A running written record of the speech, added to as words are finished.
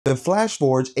The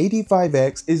Flashforge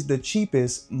AD5X is the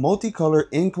cheapest multicolor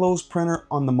enclosed printer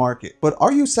on the market. But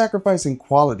are you sacrificing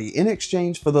quality in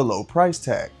exchange for the low price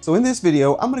tag? So in this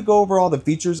video, I'm going to go over all the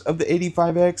features of the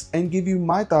AD5X and give you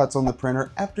my thoughts on the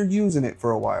printer after using it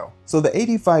for a while. So the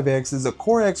AD5X is a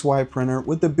Core XY printer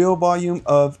with a build volume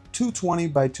of 220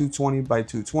 by 220 by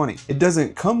 220. It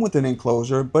doesn't come with an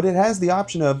enclosure, but it has the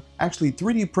option of actually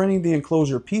 3D printing the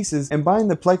enclosure pieces and buying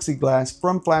the plexiglass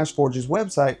from Flashforge's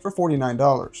website for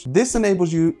 $49. This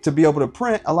enables you to be able to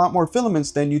print a lot more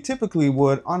filaments than you typically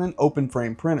would on an open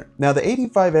frame printer. Now the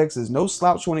AD5X is no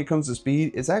slouch when it comes to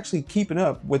speed. It's actually keeping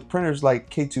up with printers like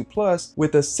K2 Plus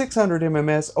with a 600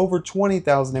 MMS over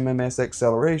 20,000 MMS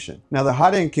acceleration. Now the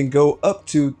hot end can go up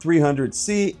to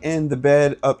 300C and the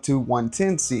bed up to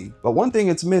 110C. But one thing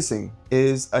it's missing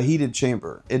is a heated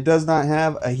chamber. It does not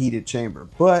have a heated chamber,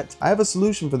 but I have a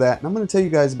solution for that, and I'm going to tell you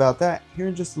guys about that here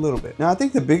in just a little bit. Now, I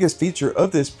think the biggest feature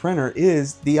of this printer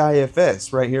is the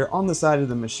IFS right here on the side of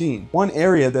the machine. One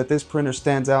area that this printer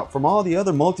stands out from all the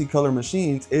other multicolor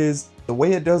machines is the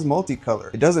way it does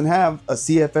multicolor. It doesn't have a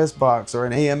CFS box or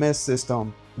an AMS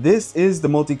system. This is the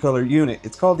multicolor unit.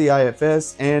 It's called the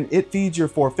IFS, and it feeds your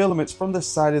 4 filaments from the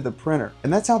side of the printer.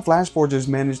 And that's how Flashforge has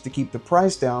managed to keep the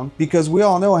price down, because we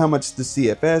all know how much the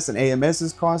CFS and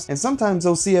AMSs cost, and sometimes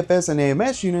those CFS and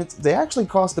AMS units, they actually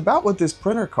cost about what this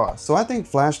printer costs. So I think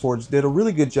Flashforge did a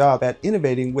really good job at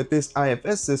innovating with this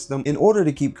IFS system in order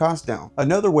to keep costs down.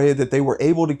 Another way that they were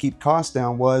able to keep costs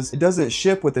down was it doesn't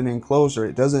ship with an enclosure.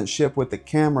 It doesn't ship with the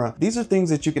camera. These are things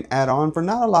that you can add on for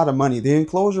not a lot of money. The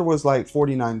enclosure was like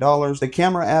 $49. The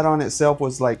camera add-on itself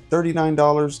was like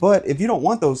 $39, but if you don't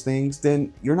want those things,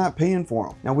 then you're not paying for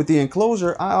them. Now with the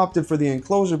enclosure, I opted for the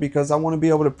enclosure because I want to be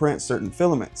able to print certain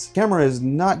filaments. Camera is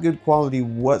not good quality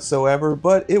whatsoever,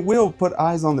 but it will put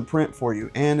eyes on the print for you.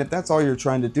 And if that's all you're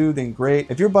trying to do, then great.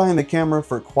 If you're buying the camera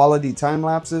for quality time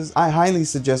lapses, I highly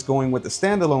suggest going with a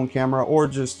standalone camera or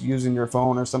just using your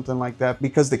phone or something like that,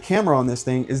 because the camera on this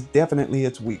thing is definitely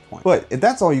its weak point. But if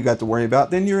that's all you got to worry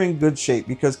about, then you're in good shape,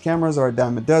 because cameras are a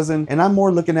dime a dozen, and I'm more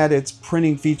looking at its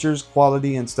printing features,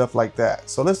 quality, and stuff like that.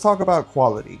 So let's talk about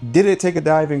quality. Did it take a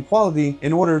dive in quality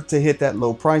in order to hit that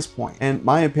low price point? And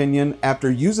my opinion,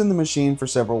 after using the machine for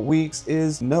several weeks,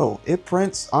 is no. It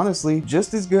prints, honestly,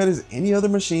 just as good as any other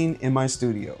machine in my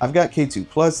studio. I've got K2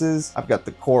 Pluses, I've got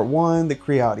the Core 1, the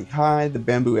Creality High, the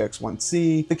Bamboo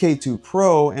X1C, the K2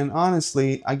 Pro, and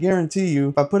honestly, I guarantee you,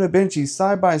 if I put a Benchy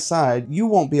side by side, you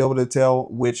won't be able to tell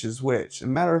which is which. As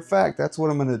a matter of fact, that's what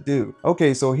I'm gonna do. Okay,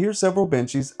 so here's several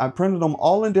Benchies. I printed them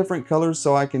all in different colors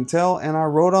so I can tell, and I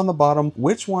wrote on the bottom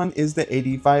which one is the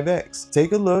AD5X.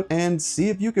 Take a look and see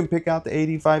if you can pick out the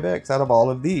AD5X out of all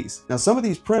of these. Now some of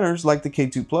these printers, like the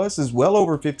K2 Plus, is well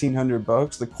over 1,500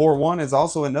 bucks. The Core 1 is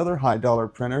also another high dollar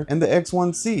printer, and the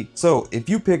X1C. So if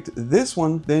you picked this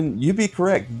one, then you'd be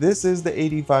correct. This is the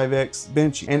AD5X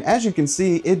Benchy. And as you can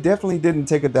see, it definitely didn't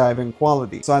take a dive in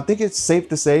quality. So I think it's safe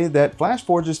to say that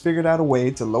Flashforge has figured out a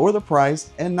way to lower the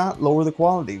price and not lower the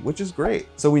quality, which is great.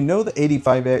 So we know the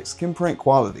AD5X can print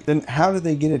quality. Then how did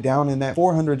they get it down in that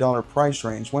 $400 price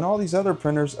range when all these other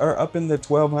printers are up in the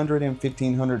 $1,200 and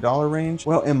 $1,500 range?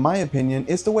 Well, in my opinion,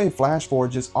 it's the way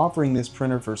Flashforge is offering this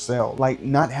printer for sale. Like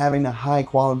not having a high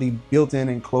quality built-in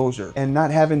enclosure, and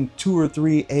not having 2 or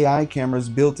 3 AI cameras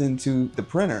built into the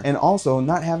printer, and also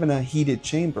not having a heated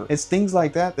chamber. It's things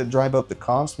like that that drive up the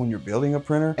cost when you're building a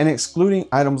printer, and excluding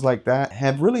items like that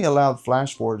have really allowed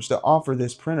Flashforge to offer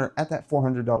this printer at that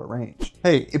 $400 range.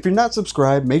 Hey, if you're not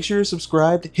subscribed, make sure you're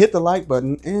subscribed, hit the like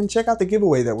button, and check out the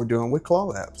giveaway that we're doing with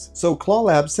Clawlabs. So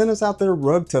Clawlab sent us out their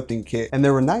rug tufting kit, and they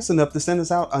were nice enough to send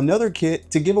us out another kit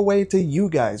to give away to you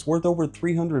guys worth over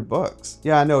 300 bucks.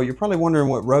 Yeah, I know, you're probably wondering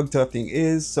what rug tufting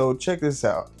is, so check this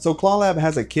out. So Clawlab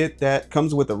has a kit that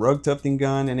comes with a rug tufting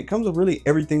gun, and it comes with really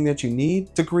everything that you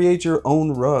need to create your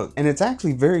own rug. And it's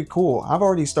actually very cool. I've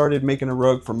already started making a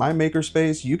rug for my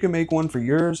makerspace. You can make one for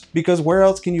yours, because where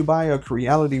else can you buy a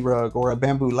Creality rug or a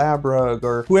Bamboo Lab rug,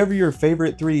 or whoever your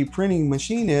favorite 3D printing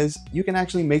machine is? You can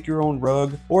actually make your own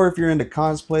rug. Or if you're into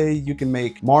cosplay, you can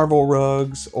make Marvel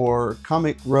rugs or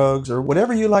comic rugs, or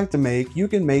whatever you like to make, you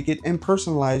can make it and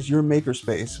personalize your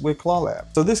makerspace with Clawlab.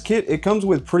 So this kit, it comes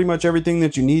with pretty much everything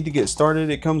that you need to get started.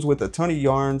 It comes with a ton of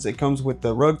yarns, it comes with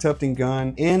the rug tufting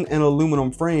gun and an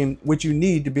aluminum frame, which you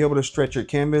need to be able to stretch your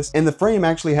canvas. And the frame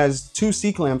actually has 2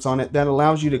 C-clamps on it that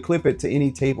allows you to clip it to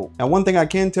any table. Now one thing I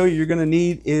can tell you, you're gonna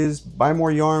need is buy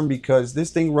more yarn, because this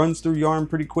thing runs through yarn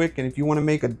pretty quick, and if you want to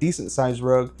make a decent size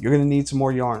rug, you're gonna need some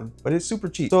more yarn, but it's super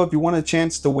cheap. So if you want a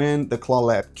chance to win the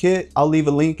Clawlab kit, I'll leave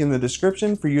a link in the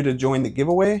description for you to join the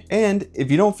giveaway. And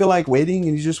if you don't feel like waiting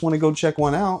and you just want to go check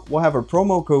one out, we'll have a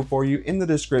promo code for you in the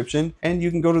description, and you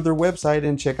can go to their website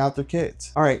and check out their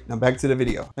kits. All right, now back to the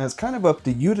video. Now it's kind of up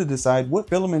to you to decide what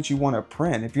filaments you want to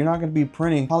print. If you're not going to be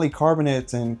printing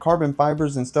polycarbonates and carbon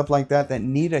fibers and stuff like that that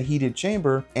need a heated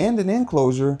chamber and an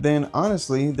enclosure, then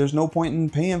honestly, there's no point in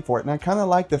paying for it. And I kind of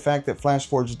like the fact that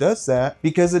Flashforge does that,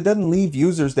 because it doesn't leave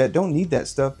users that don't need that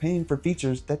stuff paying for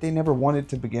features that they never wanted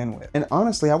to begin with. And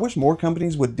honestly, I wish more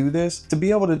companies would do this, to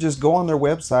be able to just go on their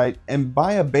website and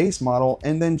buy a base model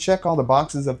and then check all the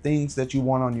boxes of things that you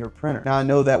want on your printer. Now I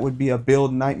know that would be a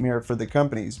build nightmare for the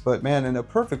companies, but man, in a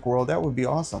perfect world, that would be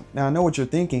awesome. Now I know what you're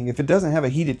thinking. If it doesn't have a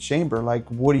heated chamber, like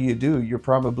what do? You're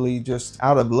probably just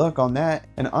out of luck on that.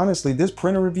 And honestly, this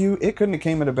printer review, it couldn't have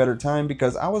came at a better time,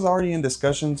 because I was already in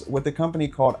discussions with a company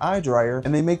called iDryer,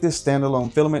 and they make this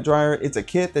standalone filament dryer. It's a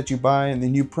kit that you buy, and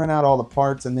then you print out all the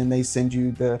parts, and then they send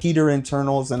you the heater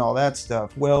internals and all that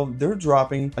stuff. Well, they're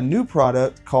dropping a new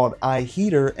product called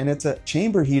iHeater, and it's a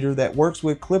chamber heater that works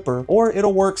with Clipper, or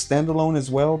it'll work standalone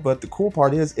as well. But the cool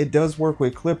part is it does work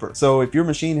with Clipper. So if your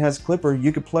machine has Clipper,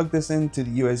 you could plug this into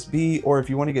the USB, or if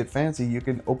you want to get fancy, you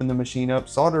can open the machine up,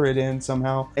 solder it in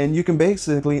somehow, and you can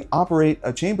basically operate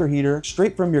a chamber heater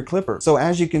straight from your Clipper. So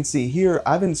as you can see here,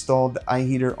 I've installed the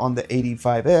iHeater on the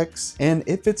AD5X, and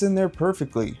it fits in there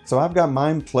perfectly. So I've got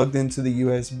mine plugged into the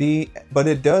USB, but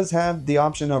it does have the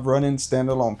option of running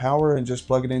standalone power and just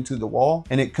plug it into the wall.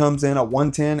 And it comes in a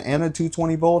 110 and a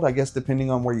 220 volt, I guess, depending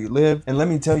on where you live. And let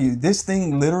me tell you, this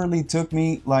thing literally took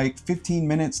me like 15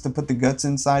 minutes to put the guts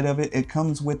inside of it. It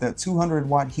comes with a 200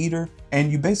 watt heater,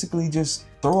 and you basically just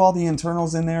throw all the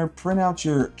internals in there, print out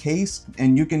your case,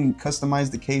 and you can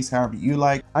customize the case however you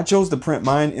like. I chose to print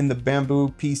mine in the bamboo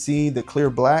PC, the clear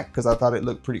black, because I thought it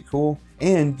looked pretty cool,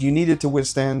 and you needed to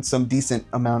withstand some decent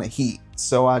amount of heat.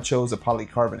 So I chose a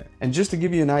polycarbonate. And just to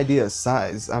give you an idea of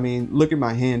size, I mean, look at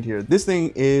my hand here. This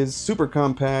thing is super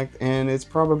compact, and it's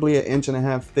probably 1.5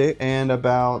 inches thick and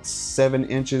about 7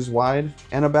 inches wide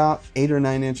and about 8 or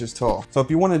 9 inches tall. So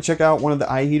if you want to check out one of the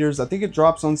iHeaters, I think it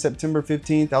drops on September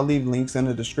 15th. I'll leave links in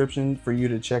the description for you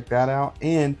to check that out.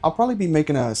 And I'll probably be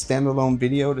making a standalone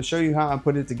video to show you how I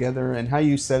put it together and how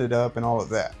you set it up and all of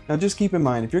that. Now just keep in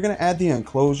mind, if you're going to add the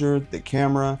enclosure, the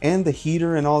camera, and the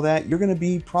heater and all that, you're going to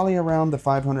be probably around the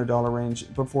 $500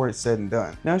 range before it's said and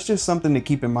done. Now it's just something to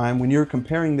keep in mind when you're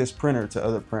comparing this printer to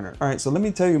other printers. All right, so let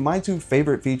me tell you my two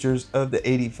favorite features of the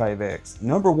AD5X.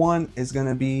 Number one is going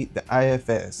to be the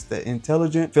IFS, the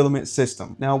Intelligent Filament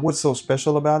System. Now what's so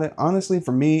special about it? Honestly,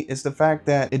 for me, it's the fact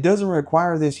that it doesn't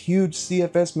require this huge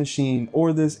CFS machine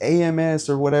or this AMS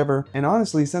or whatever. And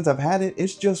honestly, since I've had it,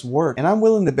 it's just worked. And I'm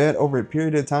willing to bet over a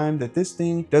period of time that this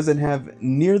thing doesn't have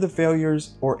near the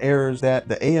failures or errors that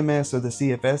the AMS or the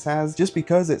CFS has, just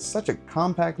because it's such a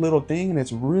compact little thing and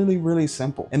it's really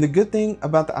simple. And the good thing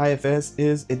about the IFS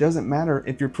is it doesn't matter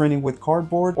if you're printing with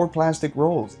cardboard or plastic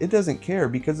rolls. It doesn't care,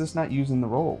 because it's not using the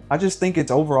roll. I just think it's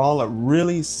overall a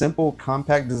really simple,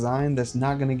 compact design that's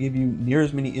not going to give you near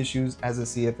as many issues as a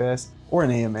CFS or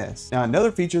an AMS. Now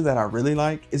another feature that I really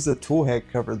like is the tool head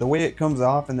cover, the way it comes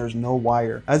off and there's no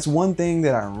wire. That's one thing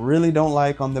that I really don't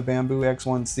like on the Bamboo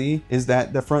X1C, is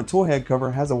that the front tool head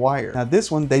cover has a wire. Now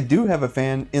this one, they do have a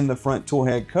fan in the front tool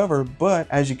head cover, but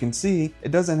as you can see,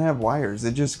 it doesn't have wires.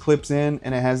 It just clips in,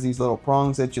 and it has these little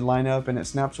prongs that you line up, and it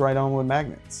snaps right on with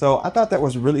magnets. So I thought that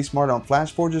was really smart on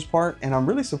Flashforge's part, and I'm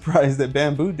really surprised that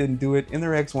Bamboo didn't do it in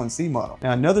their X1C model.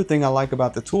 Now another thing I like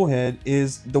about the tool head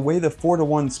is the way the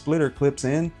 4-to-1 splitter clips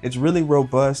in. It's really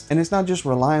robust, and it's not just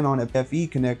relying on a FE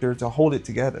connector to hold it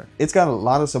together. It's got a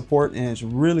lot of support, and it's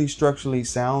really structurally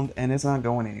sound, and it's not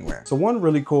going anywhere. So one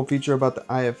really cool feature about the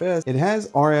IFS, it has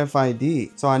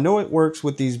RFID. So I know it works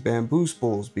with these bamboo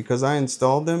spools because I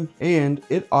installed them, and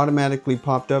it automatically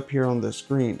popped up here on the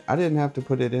screen. I didn't have to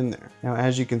put it in there. Now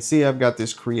as you can see, I've got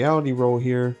this Creality roll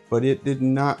here, but it did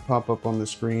not pop up on the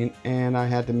screen, and I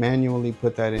had to manually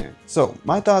put that in. So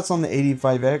my thoughts on the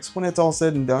AD5X, when it's all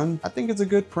said and done, I think it's a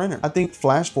good printer. I think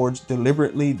Flashforge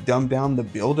deliberately dumbed down the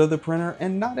build of the printer,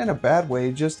 and not in a bad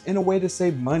way, just in a way to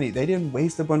save money. They didn't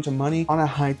waste a bunch of money on a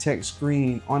high-tech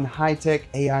screen, on high-tech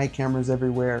AI cameras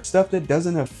everywhere, stuff that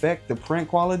doesn't affect the print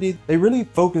quality. They really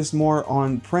focused more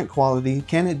on print quality.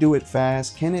 Can it do it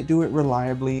fast? Can it do it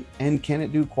reliably? And can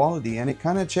it do quality? And it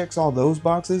kind of checks all those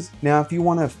boxes. Now, if you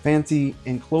want a fancy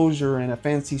enclosure and a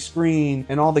fancy screen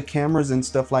and all the cameras and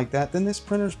stuff like that, then this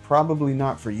printer's probably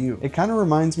not for you. It kind of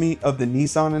reminds me bit of the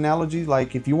Nissan analogy.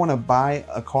 Like if you want to buy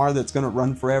a car that's going to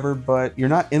run forever, but you're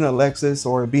not in a Lexus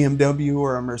or a BMW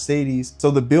or a Mercedes,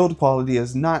 so the build quality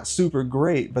is not super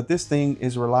great, but this thing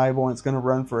is reliable and it's going to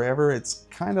run forever. It's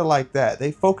kind of like that.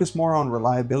 They focus more on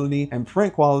reliability and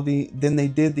print quality than they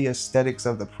did the aesthetics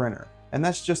of the printer. And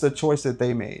that's just a choice that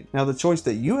they made. Now the choice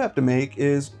that you have to make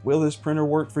is, will this printer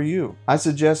work for you? I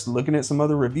suggest looking at some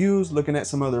other reviews, looking at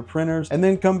some other printers, and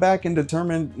then come back and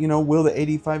determine, you know, will the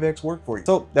AD5X work for you?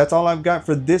 So that's all I've got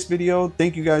for this video.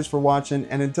 Thank you guys for watching,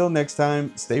 and until next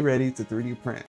time, stay ready to 3D print.